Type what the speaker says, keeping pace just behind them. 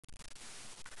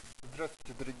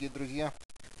Здравствуйте, дорогие друзья!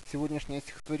 Сегодняшнее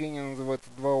стихотворение называется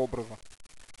 «Два образа»,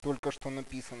 только что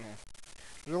написанное.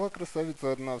 Жила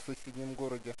красавица одна в соседнем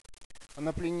городе.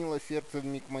 Она пленила сердце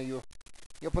вмиг мое.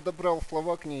 Я подобрал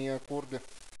слова к ней и аккорды,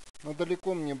 но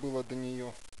далеко мне было до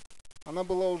нее. Она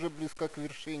была уже близка к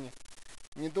вершине,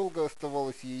 недолго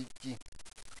оставалось ей идти,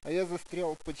 а я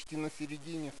застрял почти на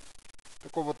середине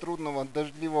такого трудного,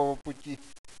 дождливого пути.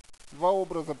 Два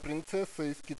образа: принцесса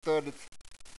и скиталец.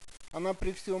 Она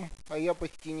при всем, а я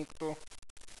почти никто.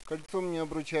 Кольцо мне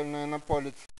обручальное на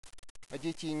палец, а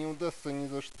детей не удастся ни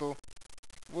за что.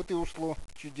 Вот и ушло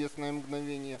чудесное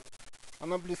мгновение.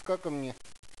 Она близка ко мне,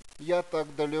 я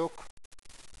так далек.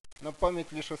 На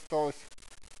память лишь осталось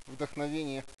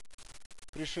вдохновение,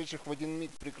 пришедших в один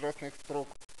миг прекрасных строк.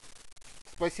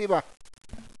 Спасибо!